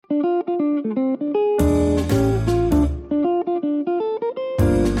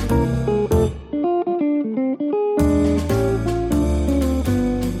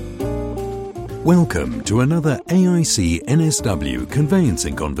to another AIC NSW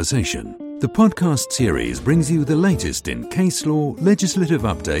Conveyancing Conversation. The podcast series brings you the latest in case law, legislative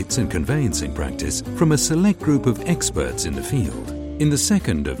updates and conveyancing practice from a select group of experts in the field. In the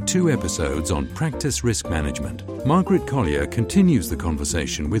second of 2 episodes on practice risk management, Margaret Colyer continues the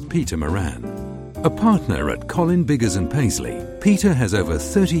conversation with Peter Moran. A partner at Colin, Paisley, Peter has over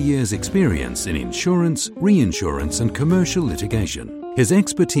 30 years' experience in insurance, reinsurance and commercial litigation. His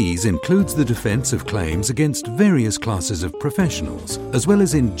expertise includes the defence of claims against various classes of professionals, as well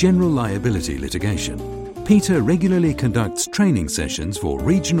as in general liability litigation. Peter regularly conducts training sessions for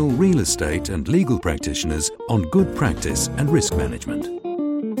regional real estate and legal practitioners on good practice and risk management.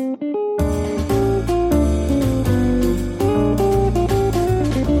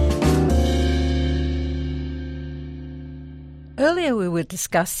 Earlier we were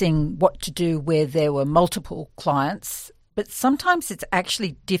discussing what to do where there were multiple clients, but sometimes it's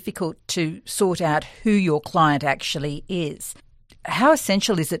actually difficult to sort out who your client actually is. How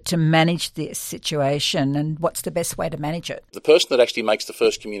essential is it to manage this situation, and what's the best way to manage it? The person that actually makes the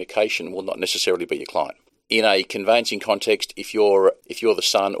first communication will not necessarily be your client. In a conveyancing context, if you're the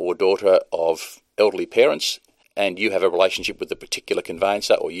son or daughter of elderly parents and you have a relationship with a particular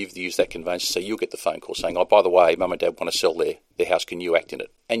conveyancer, or you've used that conveyancer, so you'll get the phone call saying, oh, by the way, mum and dad want to sell their house, can you act in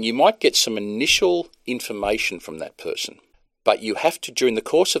it? And you might get some initial information from that person, but you have to, during the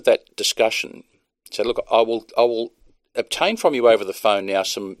course of that discussion, say, look, I will obtain from you over the phone now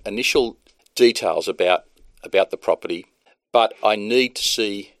some initial details about the property, but I need to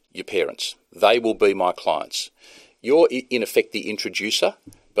see your parents. They will be my clients. You're in effect the introducer,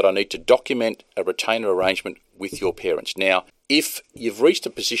 but I need to document a retainer arrangement with your parents. Now, if you've reached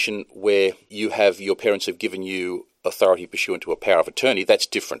a position where your parents have given you authority pursuant to a power of attorney, that's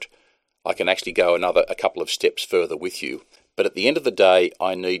different. I can actually go a couple of steps further with you. But at the end of the day,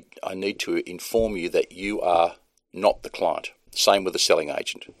 I need to inform you that you are not the client. Same with the selling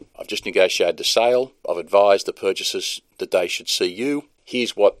agent. I've just negotiated the sale. I've advised the purchasers that they should see you.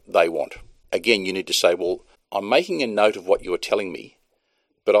 Here's what they want. Again, you need to say, well, I'm making a note of what you are telling me,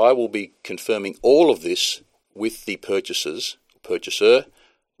 but I will be confirming all of this with the purchaser,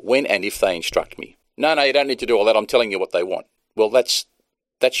 when and if they instruct me. No, you don't need to do all that. I'm telling you what they want. Well, that's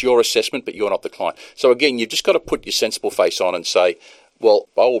your assessment, but you're not the client. So again, you've just got to put your sensible face on and say, well,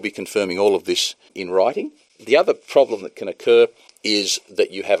 I will be confirming all of this in writing. The other problem that can occur is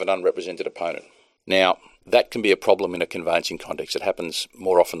that you have an unrepresented opponent. Now, that can be a problem in a conveyancing context. It happens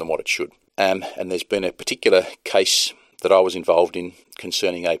more often than what it should. And there's been a particular case that I was involved in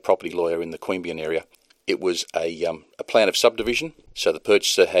concerning a property lawyer in the Queanbeyan area. It was a plan of subdivision, so the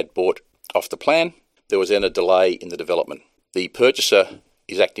purchaser had bought off the plan. There was then a delay in the development. The purchaser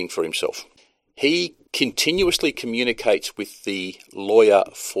is acting for himself. He continuously communicates with the lawyer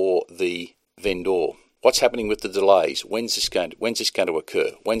for the vendor. What's happening with the delays? When's this going to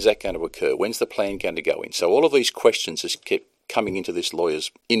occur? When's that going to occur? When's the plan going to go in? So all of these questions just kept coming into this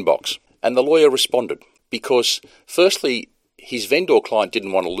lawyer's inbox. And the lawyer responded because, firstly, his vendor client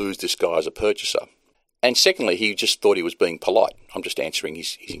didn't want to lose this guy as a purchaser. And secondly, he just thought he was being polite. I'm just answering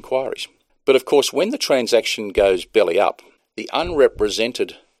his inquiries. But of course, when the transaction goes belly up, the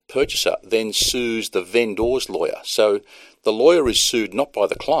unrepresented purchaser then sues the vendor's lawyer. So the lawyer is sued not by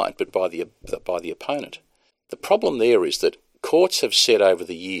the client, but by the opponent. The problem there is that courts have said over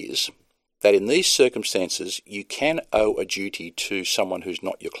the years that in these circumstances, you can owe a duty to someone who's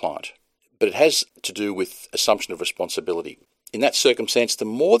not your client. But it has to do with assumption of responsibility. In that circumstance, the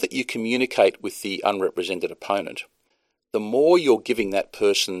more that you communicate with the unrepresented opponent, the more you're giving that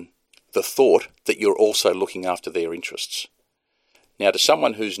person the thought that you're also looking after their interests. Now, to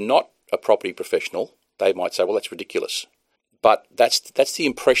someone who's not a property professional, they might say, well, that's ridiculous. But that's the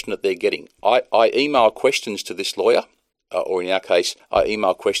impression that they're getting. I email questions to this lawyer, or in our case, I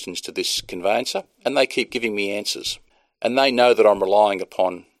email questions to this conveyancer, and they keep giving me answers. And they know that I'm relying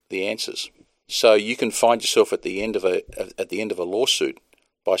upon the answers. So you can find yourself at the end of a lawsuit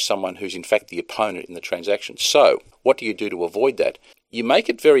by someone who's in fact the opponent in the transaction. So what do you do to avoid that? You make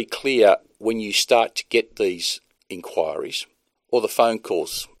it very clear when you start to get these inquiries or the phone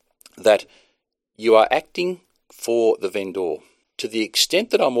calls that you are acting for the vendor. To the extent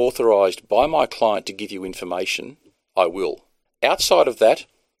that I'm authorised by my client to give you information, I will. Outside of that,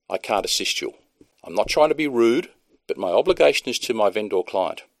 I can't assist you. I'm not trying to be rude, but my obligation is to my vendor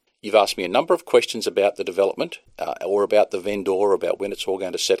client. You've asked me a number of questions about the development or about the vendor, about when it's all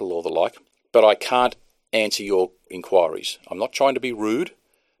going to settle or the like, but I can't answer your inquiries. I'm not trying to be rude,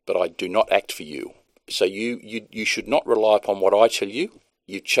 but I do not act for you. So you should not rely upon what I tell you.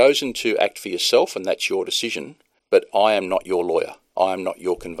 You've chosen to act for yourself, and that's your decision, but I am not your lawyer. I'm not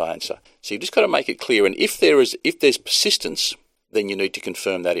your conveyancer. So you've just got to make it clear. And if there's persistence, then you need to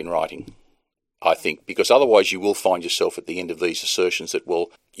confirm that in writing, I think, because otherwise you will find yourself at the end of these assertions that, well,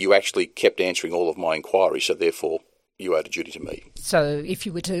 you actually kept answering all of my inquiries, so therefore you owed a duty to me. So if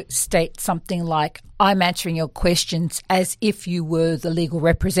you were to state something like, I'm answering your questions as if you were the legal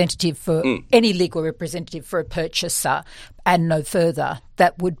representative for any legal representative for a purchaser and no further,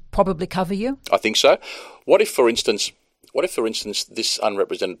 that would probably cover you? I think so. What if, for instance, this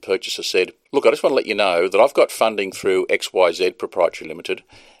unrepresented purchaser said, look, I just want to let you know that I've got funding through XYZ Proprietary Limited,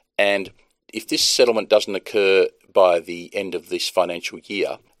 and if this settlement doesn't occur by the end of this financial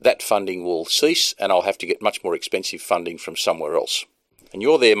year, that funding will cease and I'll have to get much more expensive funding from somewhere else. And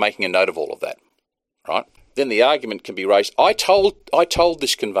you're there making a note of all of that, right? Then the argument can be raised, I told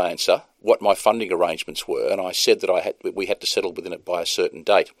this conveyancer what my funding arrangements were, and I said that we had to settle within it by a certain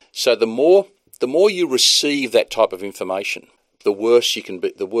date. So the more you receive that type of information, the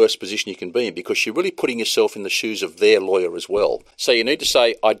worse position you can be in, because you're really putting yourself in the shoes of their lawyer as well. So you need to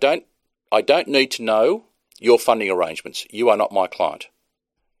say, I don't need to know your funding arrangements. You are not my client.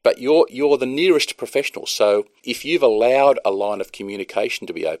 But you're the nearest professional. So if you've allowed a line of communication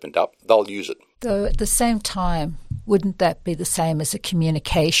to be opened up, they'll use it. Though at the same time, wouldn't that be the same as a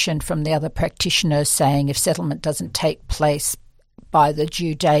communication from the other practitioner saying if settlement doesn't take place by the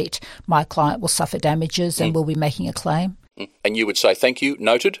due date, my client will suffer damages and will be making a claim? And you would say, thank you,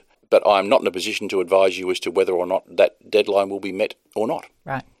 noted, but I'm not in a position to advise you as to whether or not that deadline will be met or not.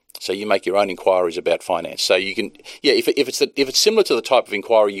 Right. So you make your own inquiries about finance. So you can, if it's similar to the type of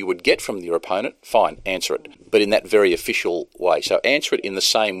inquiry you would get from your opponent, fine, answer it, but in that very official way. So answer it in the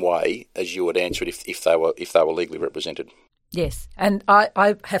same way as you would answer it if they were legally represented. Yes, and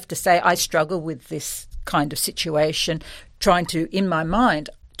I have to say I struggle with this kind of situation, trying to, in my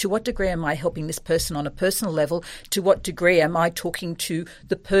mind, to what degree am I helping this person on a personal level? To what degree am I talking to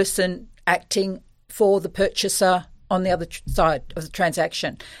the person acting for the purchaser on the other side of the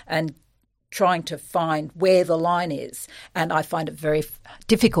transaction, and trying to find where the line is? And I find it very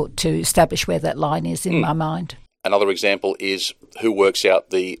difficult to establish where that line is in my mind. Another example is who works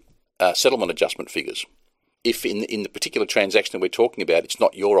out the settlement adjustment figures. If in the particular transaction that we're talking about, it's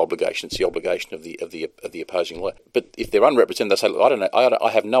not your obligation, it's the obligation of the opposing lawyer. But if they're unrepresented, they say, look, I don't know,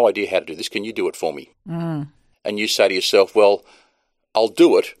 I have no idea how to do this. Can you do it for me? And you say to yourself, well, I'll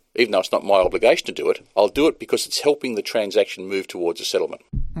do it, even though it's not my obligation to do it. I'll do it because it's helping the transaction move towards a settlement.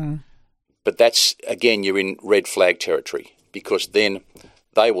 But that's, again, you're in red flag territory, because then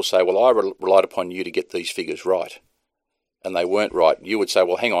they will say, well, I relied upon you to get these figures right, and they weren't right. You would say,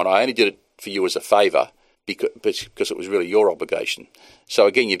 well, hang on, I only did it for you as a favour because it was really your obligation. So,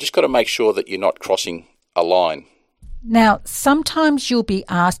 again, you've just got to make sure that you're not crossing a line. Now, sometimes you'll be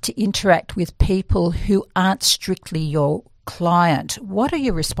asked to interact with people who aren't strictly your client. What are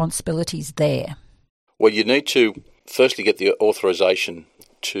your responsibilities there? Well, you need to firstly get the authorisation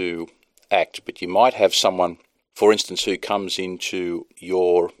to act, but you might have someone, for instance, who comes into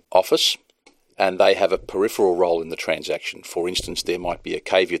your office and they have a peripheral role in the transaction. For instance, there might be a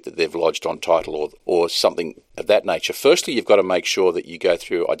caveat that they've lodged on title or something of that nature. Firstly, you've got to make sure that you go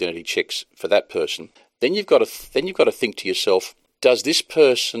through identity checks for that person. Then you've got to think to yourself, does this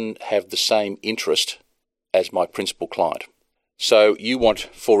person have the same interest as my principal client? So you want,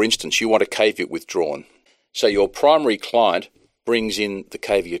 for instance, a caveat withdrawn. So your primary client brings in the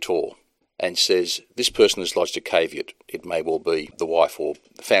caveator and says, this person has lodged a caveat. It may well be the wife or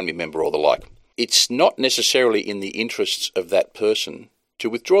the family member or the like. It's not necessarily in the interests of that person to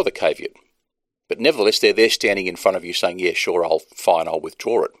withdraw the caveat. But nevertheless, they're there standing in front of you saying, yeah, sure, I'll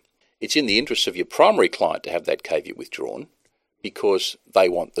withdraw it. It's in the interests of your primary client to have that caveat withdrawn because they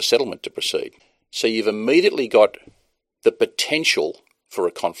want the settlement to proceed. So you've immediately got the potential for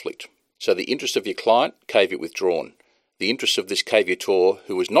a conflict. So the interest of your client, caveat withdrawn. The interest of this caveator,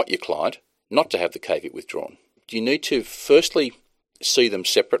 who is not your client, not to have the caveat withdrawn. You need to firstly see them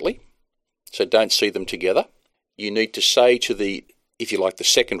separately, so don't see them together. You need to say to the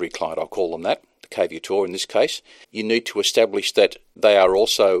secondary client, I'll call them that, the caveator in this case, you need to establish that they are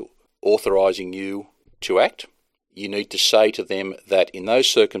also authorising you to act. You need to say to them that in those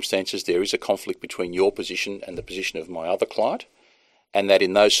circumstances there is a conflict between your position and the position of my other client, and that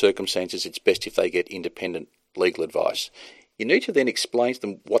in those circumstances it's best if they get independent legal advice. You need to then explain to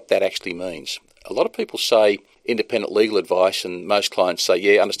them what that actually means. A lot of people say independent legal advice, and most clients say,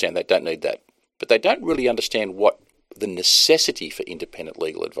 yeah, understand that, don't need that. But they don't really understand what the necessity for independent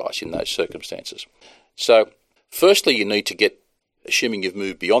legal advice in those circumstances. So, firstly, you need to get, assuming you've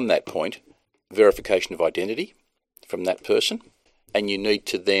moved beyond that point, verification of identity from that person, and you need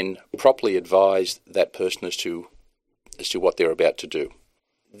to then properly advise that person as to as to what they're about to do.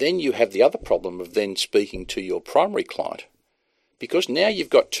 Then you have the other problem of then speaking to your primary client. Because now you've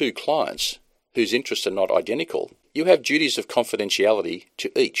got two clients whose interests are not identical, you have duties of confidentiality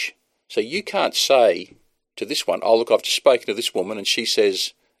to each. So you can't say to this one, oh, look, I've just spoken to this woman and she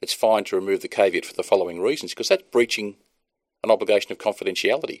says it's fine to remove the caveat for the following reasons, because that's breaching an obligation of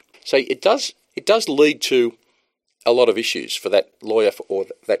confidentiality. So it does lead to a lot of issues for that lawyer or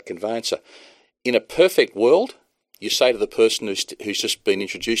that conveyancer. In a perfect world, you say to the person who's just been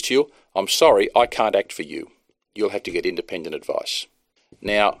introduced to you, I'm sorry, I can't act for you. You'll have to get independent advice.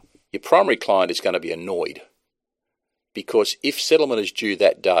 Now, your primary client is going to be annoyed because if settlement is due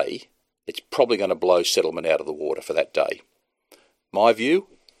that day, it's probably going to blow settlement out of the water for that day. My view,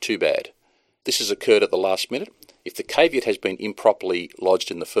 too bad. This has occurred at the last minute. If the caveat has been improperly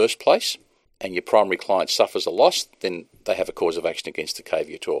lodged in the first place and your primary client suffers a loss, then they have a cause of action against the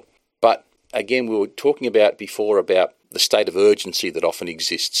caveator. But again, we were talking about before about the state of urgency that often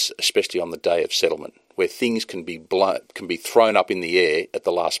exists, especially on the day of settlement, where things can be thrown up in the air at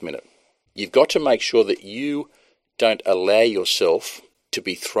the last minute. You've got to make sure that you don't allow yourself to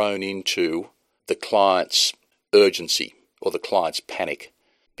be thrown into the client's urgency or the client's panic,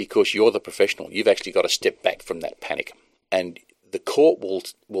 because you're the professional. You've actually got to step back from that panic. And the court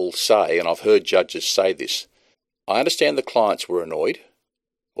will say, and I've heard judges say this, I understand the clients were annoyed,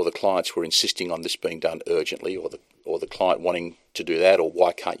 or the clients were insisting on this being done urgently, or the client wanting to do that, or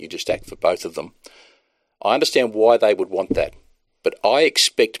why can't you just act for both of them? I understand why they would want that, but I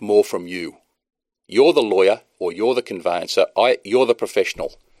expect more from you. You're the lawyer, or you're the conveyancer, you're the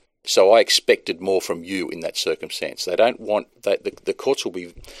professional, so I expected more from you in that circumstance. They don't want that. The courts will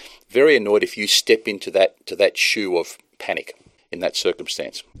be very annoyed if you step into that shoe of panic in that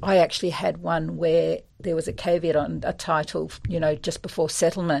circumstance. I actually had one where there was a caveat on a title, just before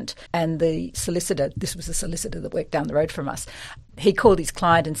settlement, and the solicitor, this was a solicitor that worked down the road from us, he called his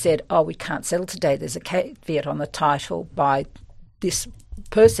client and said, oh, we can't settle today. There's a caveat on the title by this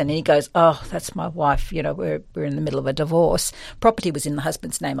person. And he goes, oh, that's my wife. We're in the middle of a divorce. Property was in the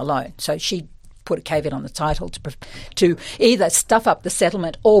husband's name alone. So she put a caveat on the title to either stuff up the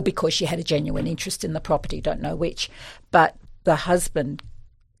settlement or because she had a genuine interest in the property, don't know which. But the husband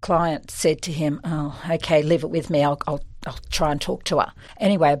client said to him, oh, okay, leave it with me. I'll try and talk to her.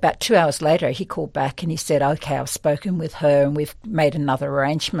 Anyway, about 2 hours later, he called back and he said, okay, I've spoken with her and we've made another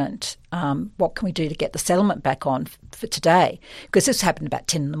arrangement. What can we do to get the settlement back on for today? Because this happened about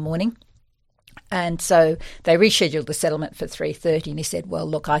 10 in the morning. And so they rescheduled the settlement for 3:30, and he said, well,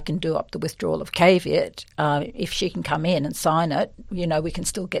 look, I can do up the withdrawal of caveat. If she can come in and sign it, we can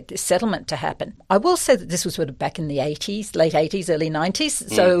still get this settlement to happen. I will say that this was sort of back in the 80s, late 80s, early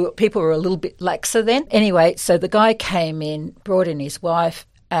 90s, so people were a little bit laxer then. Anyway, so the guy came in, brought in his wife,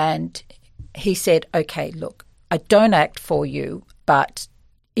 and he said, okay, look, I don't act for you, but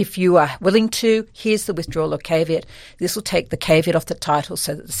if you are willing to, here's the withdrawal of caveat. This will take the caveat off the title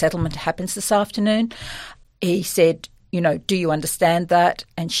so that the settlement happens this afternoon. He said, do you understand that?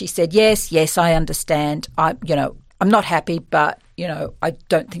 And she said, yes, I understand. I'm not happy, but, I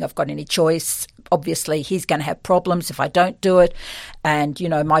don't think I've got any choice. Obviously, he's going to have problems if I don't do it. And,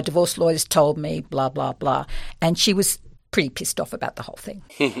 my divorce lawyers told me, blah, blah, blah. And she was pretty pissed off about the whole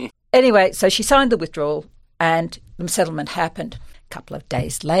thing. Anyway, so she signed the withdrawal and the settlement happened. Couple of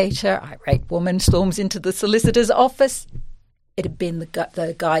days later, irate woman storms into the solicitor's office. It had been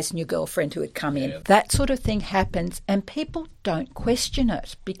the guy's new girlfriend who had come in. Yeah. That sort of thing happens, and people don't question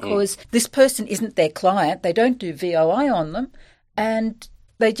it because this person isn't their client. They don't do VOI on them, and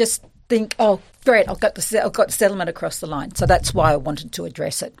they just think, oh, great, I've got the settlement across the line. So that's why I wanted to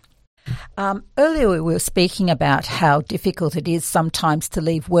address it. Earlier we were speaking about how difficult it is sometimes to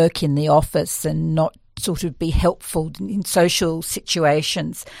leave work in the office and not sort of be helpful in social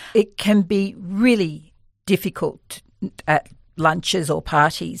situations. It can be really difficult at lunches or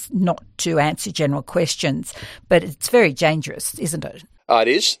parties not to answer general questions, but it's very dangerous, isn't it? It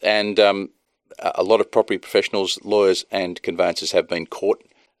is, and a lot of property professionals, lawyers and conveyancers have been caught.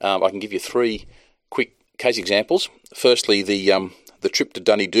 I can give you 3 quick case examples. Firstly, the trip to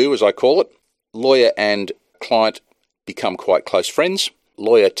Dunedoo, as I call it. Lawyer and client become quite close friends.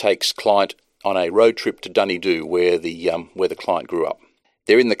 Lawyer takes client on a road trip to Dunedoo where the client grew up.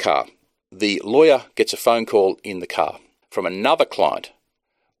 They're in the car. The lawyer gets a phone call in the car from another client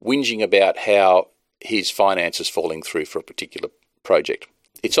whinging about how his finance is falling through for a particular project.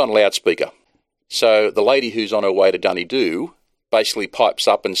 It's on loudspeaker. So the lady who's on her way to Dunedoo basically pipes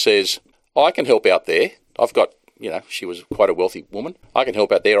up and says, I can help out there. I've got, she was quite a wealthy woman. I can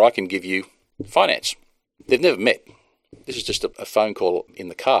help out there. I can give you finance. They've never met. This is just a phone call in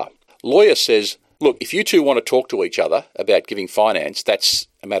the car. Lawyer says, look, if you two want to talk to each other about giving finance, that's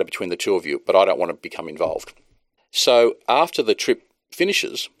a matter between the two of you, but I don't want to become involved. So after the trip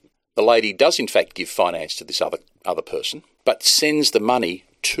finishes, the lady does in fact give finance to this other person, but sends the money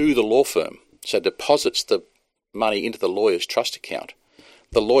to the law firm. So deposits the money into the lawyer's trust account.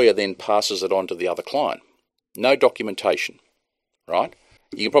 The lawyer then passes it on to the other client. No documentation, right?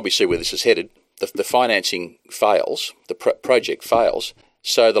 You can probably see where this is headed. The financing fails, the project fails.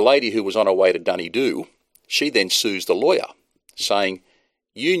 So the lady who was on her way to Dunedoo, she then sues the lawyer, saying,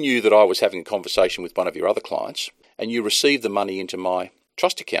 you knew that I was having a conversation with one of your other clients and you received the money into my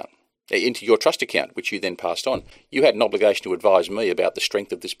trust account, into your trust account, which you then passed on. You had an obligation to advise me about the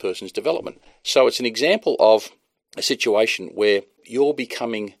strength of this person's development. So it's an example of a situation where you're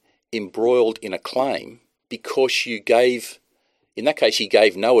becoming embroiled in a claim because you gave, in that case, he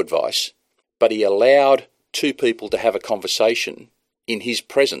gave no advice, but he allowed two people to have a conversation in his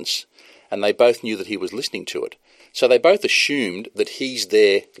presence, and they both knew that he was listening to it. So they both assumed that he's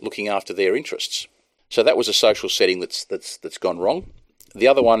there looking after their interests. So that was a social setting that's gone wrong. The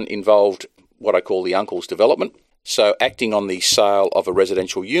other one involved what I call the uncle's development. So acting on the sale of a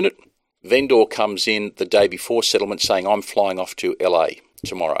residential unit, vendor comes in the day before settlement saying, I'm flying off to LA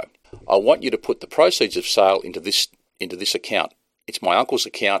tomorrow. I want you to put the proceeds of sale into this account. It's my uncle's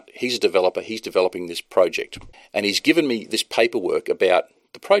account. He's a developer. He's developing this project. And he's given me this paperwork about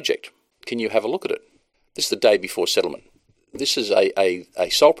the project. Can you have a look at it? This is the day before settlement. This is a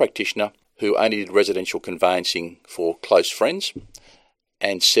sole practitioner who only did residential conveyancing for close friends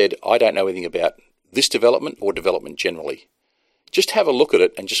and said, I don't know anything about this development or development generally. Just have a look at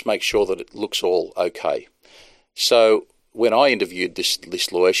it and just make sure that it looks all okay. So when I interviewed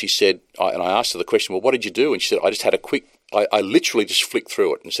this lawyer, she said, and I asked her the question, well, what did you do? And she said, I just had a quick, I literally just flicked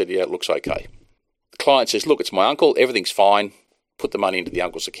through it and said, yeah, it looks okay. The client says, look, it's my uncle, everything's fine, put the money into the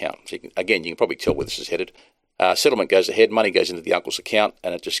uncle's account. So you can probably tell where this is headed. Settlement goes ahead, money goes into the uncle's account,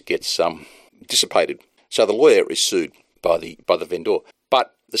 and it just gets dissipated. So the lawyer is sued by the vendor.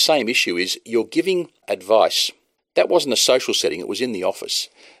 But the same issue is you're giving advice. That wasn't a social setting, it was in the office.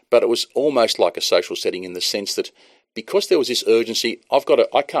 But it was almost like a social setting in the sense that because there was this urgency, I've got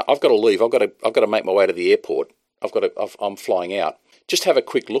to leave, I've got to make my way to the airport, I'm flying out. Just have a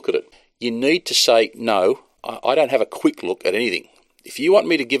quick look at it. You need to say, no, I don't have a quick look at anything. If you want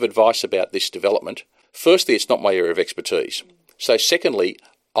me to give advice about this development, firstly, it's not my area of expertise. So secondly,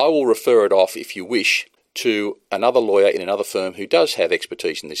 I will refer it off, if you wish, to another lawyer in another firm who does have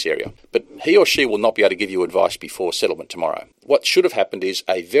expertise in this area. But he or she will not be able to give you advice before settlement tomorrow. What should have happened is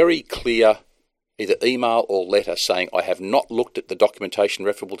a very clear either email or letter saying, I have not looked at the documentation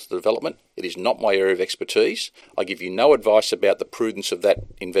referable to the development. It is not my area of expertise. I give you no advice about the prudence of that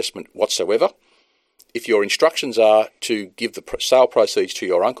investment whatsoever. If your instructions are to give the sale proceeds to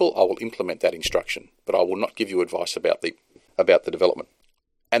your uncle, I will implement that instruction, but I will not give you advice about the development.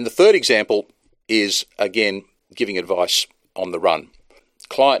 And the third example is, again, giving advice on the run.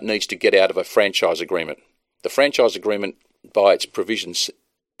 Client needs to get out of a franchise agreement. The franchise agreement, by its provisions,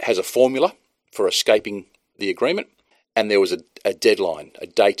 has a formula for escaping the agreement, and there was a deadline, a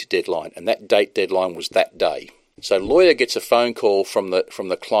date deadline, and that date deadline was that day. So lawyer gets a phone call from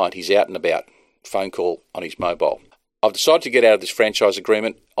the client. He's out and about. Phone call on his mobile. I've decided to get out of this franchise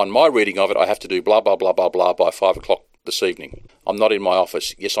agreement. On my reading of it, I have to do blah, blah, blah, blah, blah by 5 o'clock this evening. I'm not in my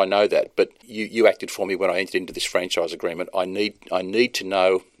office. Yes, I know that, but you acted for me when I entered into this franchise agreement. I need to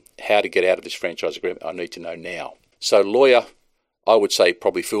know how to get out of this franchise agreement. I need to know now. So lawyer, I would say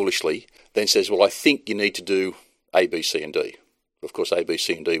probably foolishly, then says, well, I think you need to do A, B, C, and D. Of course, A, B,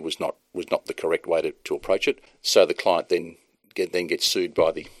 C, and D was not the correct way to approach it. So the client then gets sued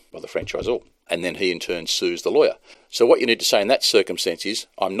by the franchisor, and then he in turn sues the lawyer. So what you need to say in that circumstance is,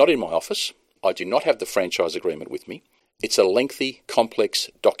 I'm not in my office. I do not have the franchise agreement with me. It's a lengthy, complex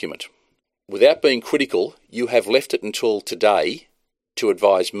document. Without being critical, you have left it until today to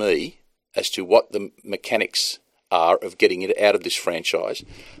advise me as to what the mechanics are of getting it out of this franchise.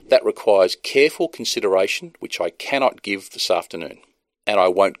 That requires careful consideration, which I cannot give this afternoon, and I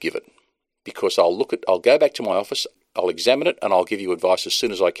won't give it, because I'll go back to my office, I'll examine it, and I'll give you advice as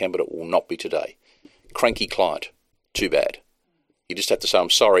soon as I can, but it will not be today. Cranky client. Too bad. You just have to say, I'm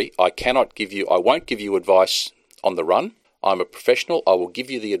sorry, I won't give you advice on the run. I'm a professional. I will give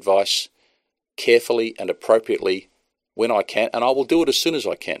you the advice carefully and appropriately when I can, and I will do it as soon as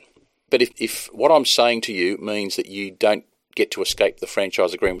I can. But if what I'm saying to you means that you don't get to escape the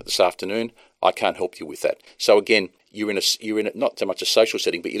franchise agreement this afternoon, I can't help you with that. So again, you're in not so much a social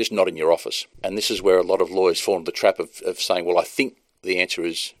setting, but you're just not in your office. And this is where a lot of lawyers fall into the trap of saying, well, I think the answer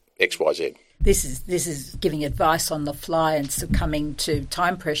is X, Y, Z. This is giving advice on the fly and succumbing to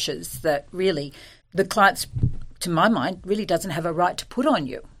time pressures that really the clients, to my mind, really doesn't have a right to put on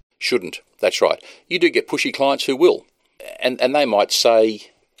you. Shouldn't. That's right. You do get pushy clients who will. And they might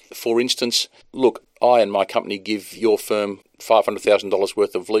say, for instance, look, I and my company give your firm $500,000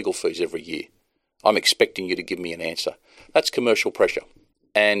 worth of legal fees every year. I'm expecting you to give me an answer. That's commercial pressure.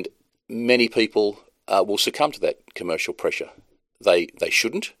 And many people will succumb to that commercial pressure. They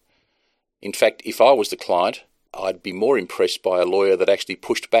shouldn't. In fact, if I was the client, I'd be more impressed by a lawyer that actually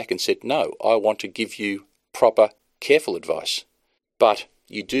pushed back and said, no, I want to give you proper, careful advice. But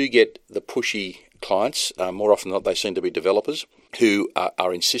you do get the pushy clients, more often than not they seem to be developers, who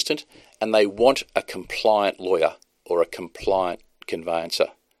are insistent and they want a compliant lawyer or a compliant conveyancer.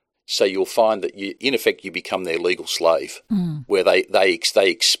 So you'll find that, in effect, you become their legal slave, where they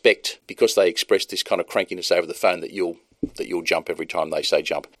expect, because they express this kind of crankiness over the phone, that you'll jump every time they say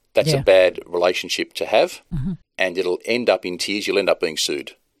jump. That's a bad relationship to have, and it'll end up in tears. You'll end up being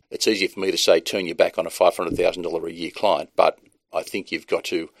sued. It's easier for me to say turn your back on a $500,000 a year client, but I think you've got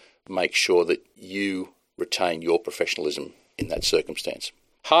to make sure that you retain your professionalism in that circumstance.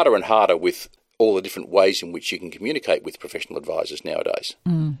 Harder and harder with all the different ways in which you can communicate with professional advisors nowadays,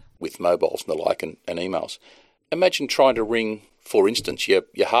 with mobiles and the like and emails. Imagine trying to ring, for instance, your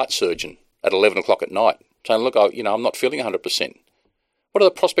heart surgeon at 11 o'clock at night, saying, look, I'm not feeling 100%. What are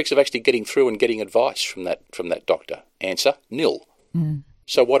the prospects of actually getting through and getting advice from that doctor? Answer, nil.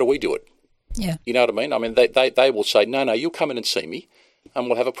 So why do we do it? Yeah. You know what I mean? I mean, they will say, no, you'll come in and see me and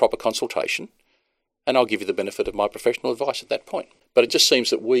we'll have a proper consultation and I'll give you the benefit of my professional advice at that point. But it just seems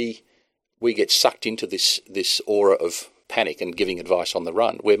that we get sucked into this aura of panic and giving advice on the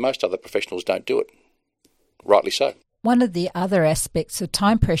run, where most other professionals don't do it. Rightly so. One of the other aspects of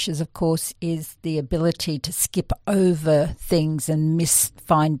time pressures, of course, is the ability to skip over things and miss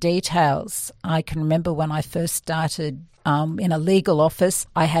fine details. I can remember when I first started in a legal office,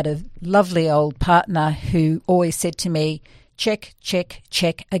 I had a lovely old partner who always said to me, check, check,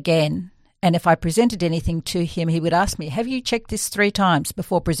 check again. And if I presented anything to him, he would ask me, have you checked this 3 times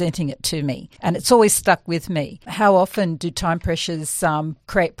before presenting it to me? And it's always stuck with me. How often do time pressures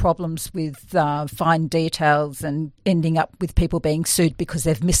create problems with fine details and ending up with people being sued because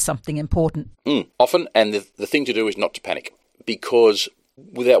they've missed something important? Often, and the thing to do is not to panic, because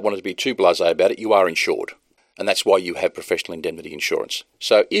without wanting to be too blasé about it, you are insured. And that's why you have professional indemnity insurance.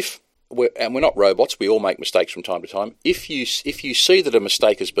 So we're not robots, we all make mistakes from time to time. If you see that a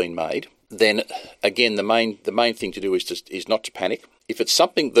mistake has been made, then again the main thing to do is not to panic. If it's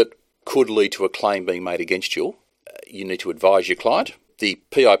something that could lead to a claim being made against you, you need to advise your client. The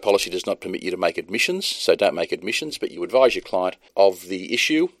PI policy does not permit you to make admissions, so don't make admissions, but you advise your client of the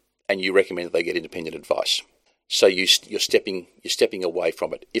issue and you recommend that they get independent advice. So you're stepping away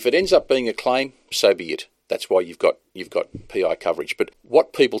from it. If it ends up being a claim, so be it. That's why you've got PI coverage. But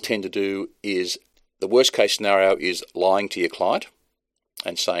what people tend to do is, the worst case scenario is lying to your client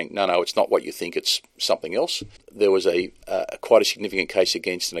and saying, no, it's not what you think, it's something else. There was quite a significant case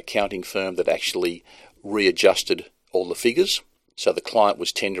against an accounting firm that actually readjusted all the figures. So the client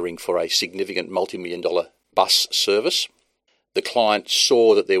was tendering for a significant multi-million-dollar bus service. The client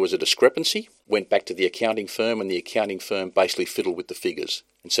saw that there was a discrepancy, went back to the accounting firm, and the accounting firm basically fiddled with the figures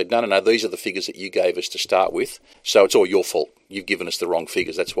and said, no, these are the figures that you gave us to start with, so it's all your fault. You've given us the wrong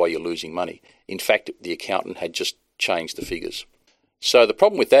figures, that's why you're losing money. In fact, the accountant had just changed the figures. So the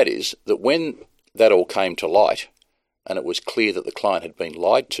problem with that is that when that all came to light and it was clear that the client had been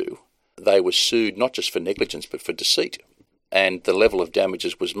lied to, they were sued not just for negligence but for deceit. And the level of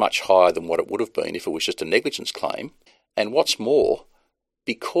damages was much higher than what it would have been if it was just a negligence claim. And what's more,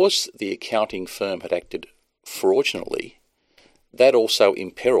 because the accounting firm had acted fraudulently, that also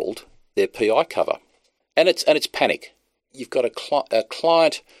imperiled their PI cover. And it's panic. You've got a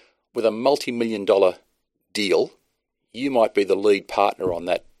client with a multi-million-dollar deal. You might be the lead partner on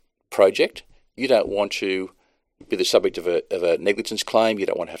that project. You don't want to be the subject of a negligence claim. You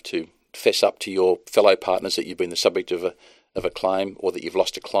don't want to have to fess up to your fellow partners that you've been the subject of a claim or that you've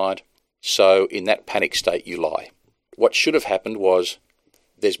lost a client. So in that panic state, you lie. What should have happened was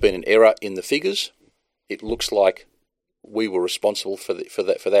there's been an error in the figures. It looks like we were responsible for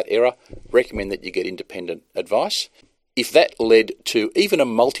that error. Recommend that you get independent advice. If that led to even a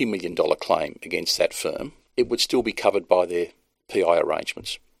multi-million-dollar claim against that firm, it would still be covered by their PI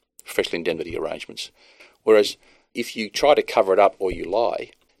arrangements, professional indemnity arrangements. Whereas if you try to cover it up or you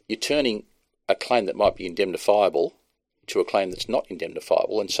lie, you're turning a claim that might be indemnifiable to a claim that's not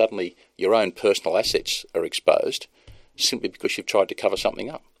indemnifiable, and suddenly your own personal assets are exposed simply because you've tried to cover something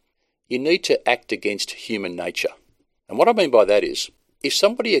up. You need to act against human nature. And what I mean by that is, if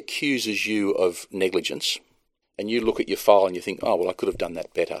somebody accuses you of negligence and you look at your file and you think, oh, well, I could have done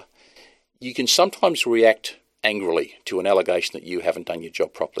that better, you can sometimes react angrily to an allegation that you haven't done your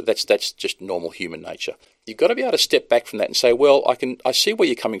job properly. That's just normal human nature. You've got to be able to step back from that and say, well, I see where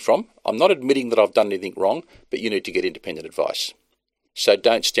you're coming from. I'm not admitting that I've done anything wrong, but you need to get independent advice. So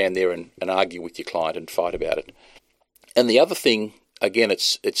don't stand there and argue with your client and fight about it. And the other thing, again,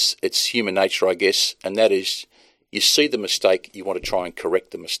 it's human nature, I guess, and that is you see the mistake, you want to try and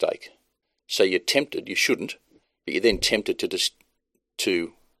correct the mistake. So you're tempted, you shouldn't, but you're then tempted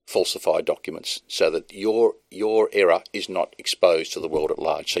to falsify documents so that your error is not exposed to the world at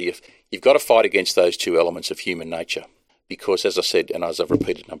large. So you've got to fight against those two elements of human nature because, as I said, and as I've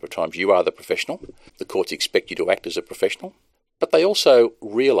repeated a number of times, you are the professional. The courts expect you to act as a professional, but they also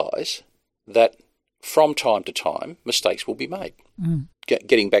realise that from time to time, mistakes will be made.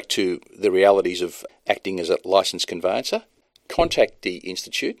 Getting back to the realities of acting as a licensed conveyancer, contact the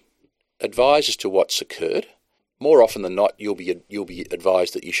institute, advise as to what's occurred. More often than not, you'll be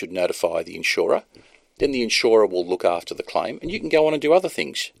advised that you should notify the insurer. Then the insurer will look after the claim, and you can go on and do other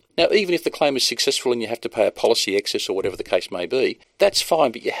things. Now, even if the claim is successful and you have to pay a policy excess or whatever the case may be, that's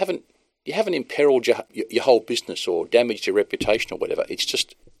fine, but you haven't imperiled your whole business or damaged your reputation or whatever. It's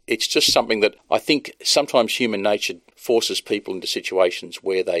just something that I think sometimes human nature forces people into situations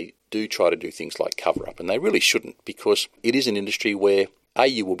where they do try to do things like cover up, and they really shouldn't, because it is an industry where A,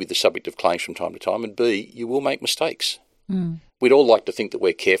 you will be the subject of claims from time to time, and B, you will make mistakes. We'd all like to think that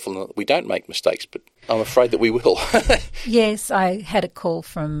we're careful and that we don't make mistakes, but I'm afraid that we will. Yes, I had a call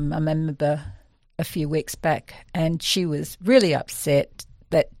from a member a few weeks back, and she was really upset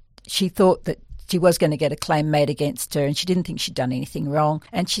that she thought that she was going to get a claim made against her and she didn't think she'd done anything wrong.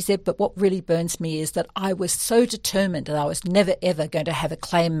 And she said, but what really burns me is that I was so determined that I was never, ever going to have a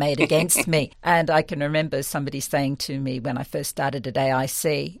claim made against me. And I can remember somebody saying to me when I first started at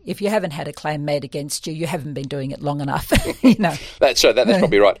AIC, if you haven't had a claim made against you, you haven't been doing it long enough. That's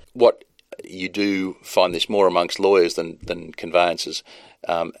probably right. What you do find this more amongst lawyers than conveyancers.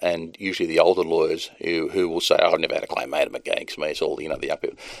 And usually the older lawyers who will say, oh, I've never had a claim made against me. It's all, the up.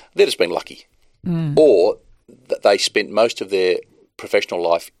 They've just been lucky. Or that they spent most of their professional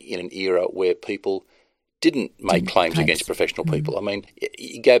life in an era where people didn't make claims against professional people. I mean,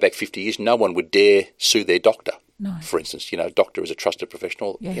 you go back 50 years, no one would dare sue their doctor. No. For instance, doctor is a trusted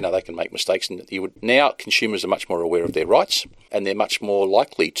professional. Yeah. They can make mistakes, and now consumers are much more aware of their rights, and they're much more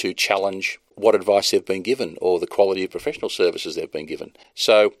likely to challenge what advice they've been given or the quality of professional services they've been given.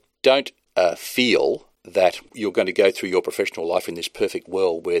 So don't feel that you're going to go through your professional life in this perfect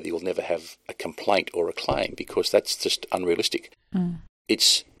world where you'll never have a complaint or a claim, because that's just unrealistic.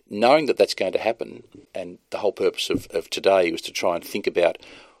 It's knowing that that's going to happen, and the whole purpose of today was to try and think about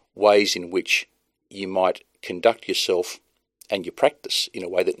ways in which you might conduct yourself and your practice in a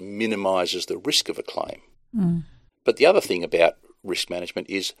way that minimises the risk of a claim. But the other thing about risk management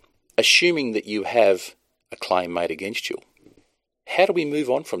is assuming that you have a claim made against you. How do we move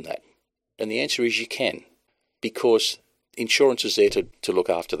on from that? And the answer is you can, because insurance is there to look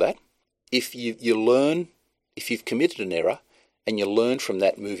after that. If you've committed an error and you learn from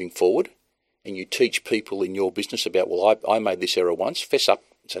that moving forward, and you teach people in your business about, well, I made this error once, fess up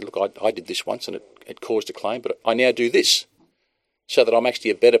and say, look, I did this once and it caused a claim, but I now do this, so that I'm actually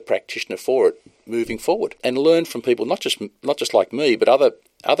a better practitioner for it moving forward. And learn from people, not just like me, but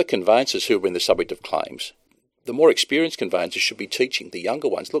other conveyancers who have been the subject of claims. The more experienced conveyancers should be teaching the younger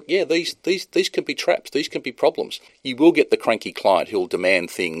ones, look, these can be traps, these can be problems. You will get the cranky client who will demand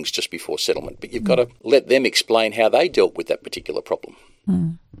things just before settlement, but you've got to let them explain how they dealt with that particular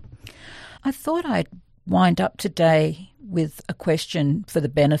problem. I thought I'd wind up today with a question for the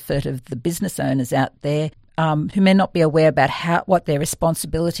benefit of the business owners out there who may not be aware about what their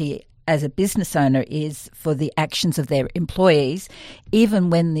responsibility as a business owner is for the actions of their employees,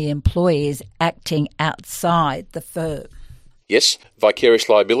 even when the employee is acting outside the firm. Yes, vicarious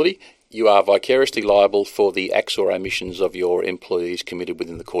liability. You are vicariously liable for the acts or omissions of your employees committed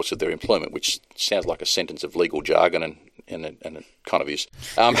within the course of their employment, which sounds like a sentence of legal jargon, and it kind of is.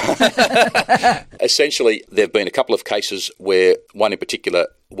 Essentially, there have been a couple of cases where one in particular,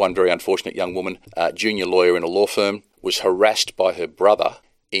 one very unfortunate young woman, junior lawyer in a law firm, was harassed by her brother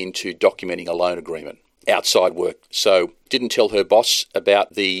into documenting a loan agreement outside work. So didn't tell her boss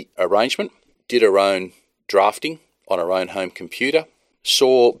about the arrangement, did her own drafting on her own home computer,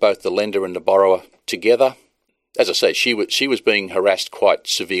 saw both the lender and the borrower together. As I say, she was being harassed quite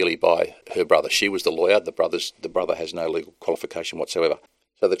severely by her brother. She was the lawyer. The brother has no legal qualification whatsoever.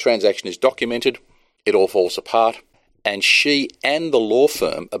 So the transaction is documented. It all falls apart. And she and the law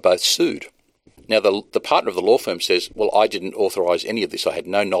firm are both sued. Now, the partner of the law firm says, well, I didn't authorise any of this. I had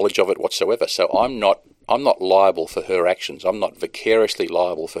no knowledge of it whatsoever. So I'm not liable for her actions. I'm not vicariously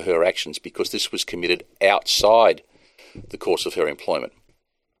liable for her actions because this was committed outside the course of her employment.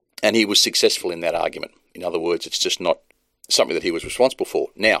 And he was successful in that argument. In other words, it's just not something that he was responsible for.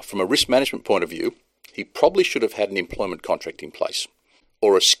 Now, from a risk management point of view, he probably should have had an employment contract in place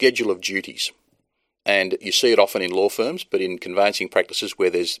or a schedule of duties. And you see it often in law firms, but in conveyancing practices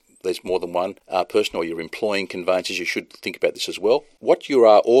where there's more than one person or you're employing conveyancers, you should think about this as well. What you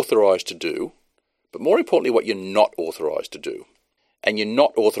are authorised to do, but more importantly, what you're not authorised to do. And you're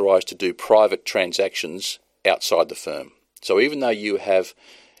not authorised to do private transactions outside the firm. So even though you have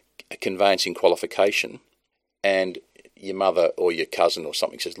a conveyancing qualification and your mother or your cousin or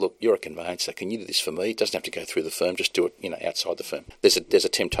something says, look, you're a conveyancer, can you do this for me? It doesn't have to go through the firm, just do it, outside the firm. There's a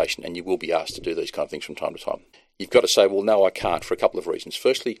temptation, and you will be asked to do these kind of things from time to time. You've got to say, well, no, I can't, for a couple of reasons.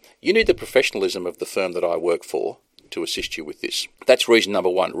 Firstly, you need the professionalism of the firm that I work for to assist you with this. That's reason number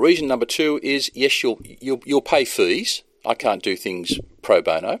one. Reason number two is, yes, you'll pay fees. I can't do things pro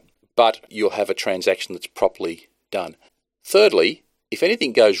bono, but you'll have a transaction that's properly done. Thirdly, if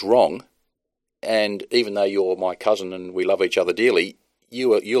anything goes wrong, and even though you're my cousin and we love each other dearly,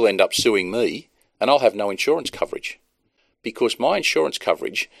 you'll end up suing me and I'll have no insurance coverage because my insurance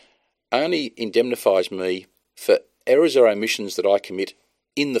coverage only indemnifies me for errors or omissions that I commit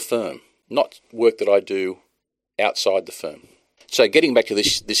in the firm, not work that I do outside the firm. So getting back to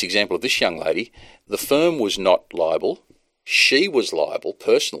this example of this young lady, the firm was not liable. She was liable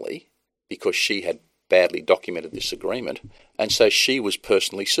personally because she had badly documented this agreement, and so she was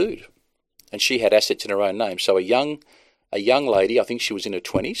personally sued. And she had assets in her own name. So a young lady, I think she was in her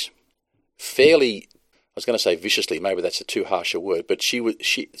 20s, fairly, I was going to say viciously, maybe that's a too harsh a word, but she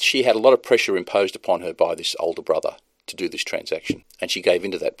had a lot of pressure imposed upon her by this older brother to do this transaction. And she gave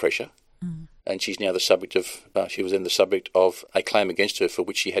into that pressure. Mm. And she's now she was then the subject of a claim against her for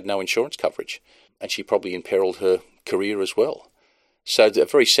which she had no insurance coverage. And she probably imperiled her career as well. So it's a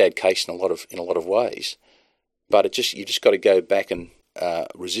very sad case in a lot of ways. But you just got to go back and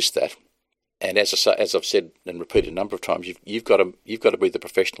resist that. And as I've said and repeated a number of times, you've got to be the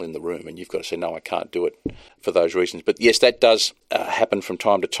professional in the room, and you've got to say, no, I can't do it for those reasons. But yes, that does happen from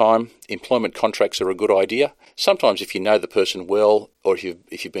time to time. Employment contracts are a good idea. Sometimes, if you know the person well, or if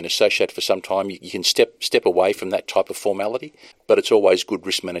you've been associated for some time, you can step away from that type of formality. But it's always good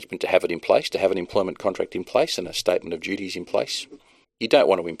risk management to have it in place, to have an employment contract in place and a statement of duties in place. You don't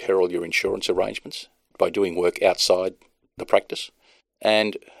want to imperil your insurance arrangements by doing work outside the practice,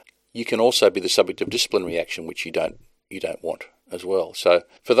 and you can also be the subject of disciplinary action, which you don't want as well. So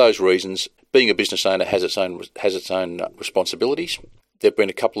for those reasons, being a business owner has its own responsibilities. There have been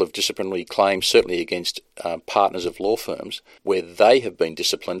a couple of disciplinary claims, certainly against partners of law firms, where they have been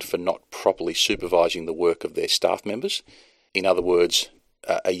disciplined for not properly supervising the work of their staff members. In other words,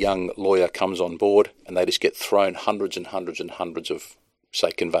 a young lawyer comes on board and they just get thrown hundreds and hundreds and hundreds of,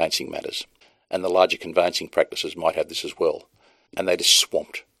 say, conveyancing matters. And the larger conveyancing practices might have this as well. And they're just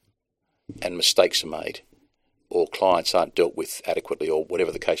swamped. And mistakes are made, or clients aren't dealt with adequately, or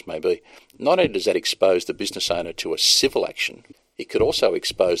whatever the case may be. Not only does that expose the business owner to a civil action, it could also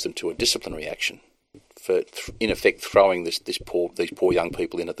expose them to a disciplinary action for, in effect, throwing these poor young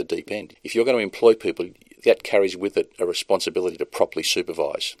people in at the deep end. If you're going to employ people, that carries with it a responsibility to properly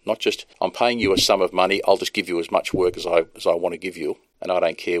supervise. Not just, I'm paying you a sum of money, I'll just give you as much work as I want to give you, and I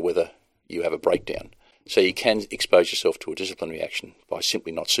don't care whether you have a breakdown. So you can expose yourself to a disciplinary action by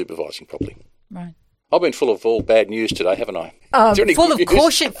simply not supervising properly. Right. I've been full of all bad news today, haven't I? Full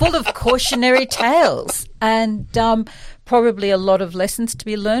of cautionary tales, and probably a lot of lessons to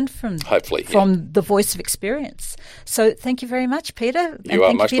be learned from the voice of experience. So thank you very much, Peter. You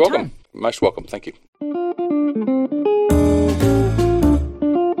are most welcome. Most welcome. Thank you.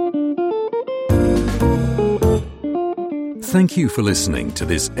 Thank you for listening to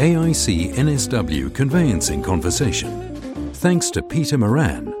this AIC NSW conveyancing conversation. Thanks to Peter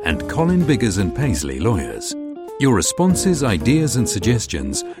Moran and Colin Biggers and Paisley lawyers. Your responses, ideas and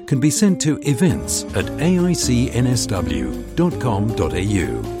suggestions can be sent to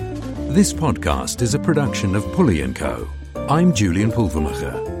events@aicnsw.com.au. This podcast is a production of Pulley & Co. I'm Julian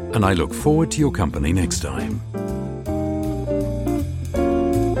Pulvermacher, and I look forward to your company next time.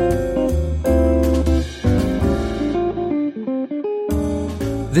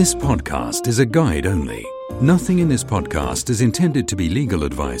 This podcast is a guide only. Nothing in this podcast is intended to be legal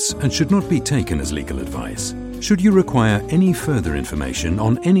advice and should not be taken as legal advice. Should you require any further information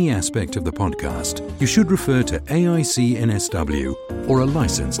on any aspect of the podcast, you should refer to AIC NSW or a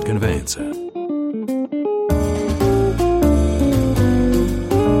licensed conveyancer.